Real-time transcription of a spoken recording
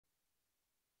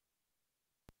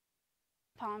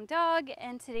Palm Dog,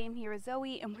 and today I'm here with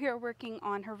Zoe and we are working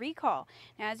on her recall.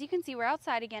 Now as you can see, we're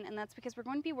outside again, and that's because we're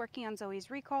going to be working on Zoe's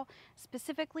recall,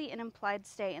 specifically an implied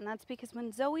stay. And that's because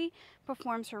when Zoe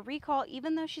performs her recall,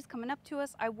 even though she's coming up to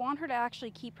us, I want her to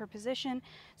actually keep her position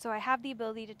so I have the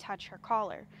ability to touch her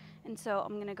collar. And so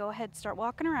I'm going to go ahead and start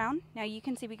walking around. Now you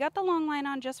can see we got the long line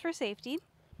on just for safety.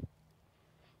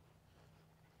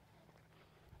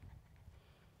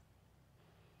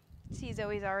 See,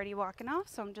 Zoe's already walking off,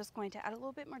 so I'm just going to add a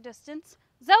little bit more distance.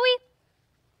 Zoe,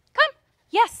 come.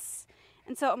 Yes.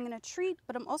 And so I'm going to treat,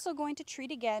 but I'm also going to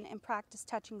treat again and practice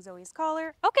touching Zoe's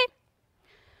collar. Okay.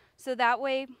 So that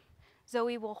way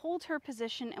Zoe will hold her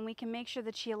position and we can make sure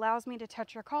that she allows me to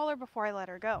touch her collar before I let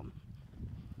her go.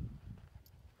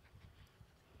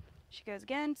 She goes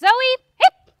again. Zoe,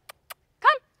 hip,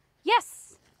 come.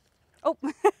 Yes. Oh.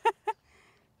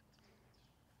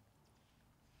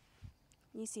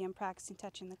 You see I'm practicing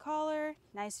touching the collar.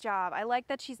 Nice job. I like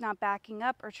that she's not backing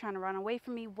up or trying to run away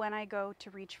from me when I go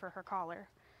to reach for her collar.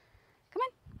 Come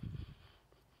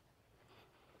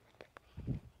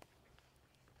on.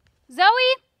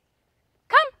 Zoe,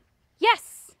 come.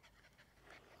 Yes.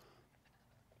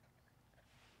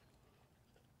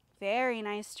 Very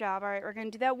nice job. All right, we're going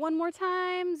to do that one more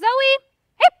time. Zoe,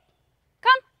 hip,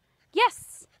 come.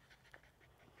 Yes.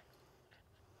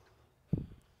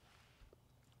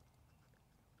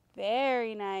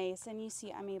 Very nice. And you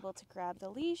see I'm able to grab the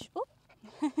leash.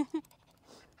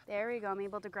 There we go. I'm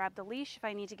able to grab the leash if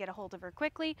I need to get a hold of her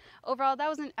quickly. Overall, that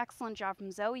was an excellent job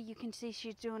from Zoe. You can see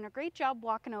she's doing a great job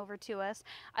walking over to us.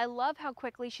 I love how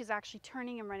quickly she's actually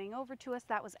turning and running over to us.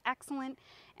 That was excellent.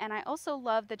 And I also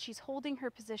love that she's holding her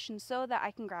position so that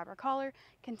I can grab her collar,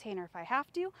 contain her if I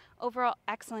have to. Overall,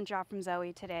 excellent job from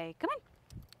Zoe today. Come on.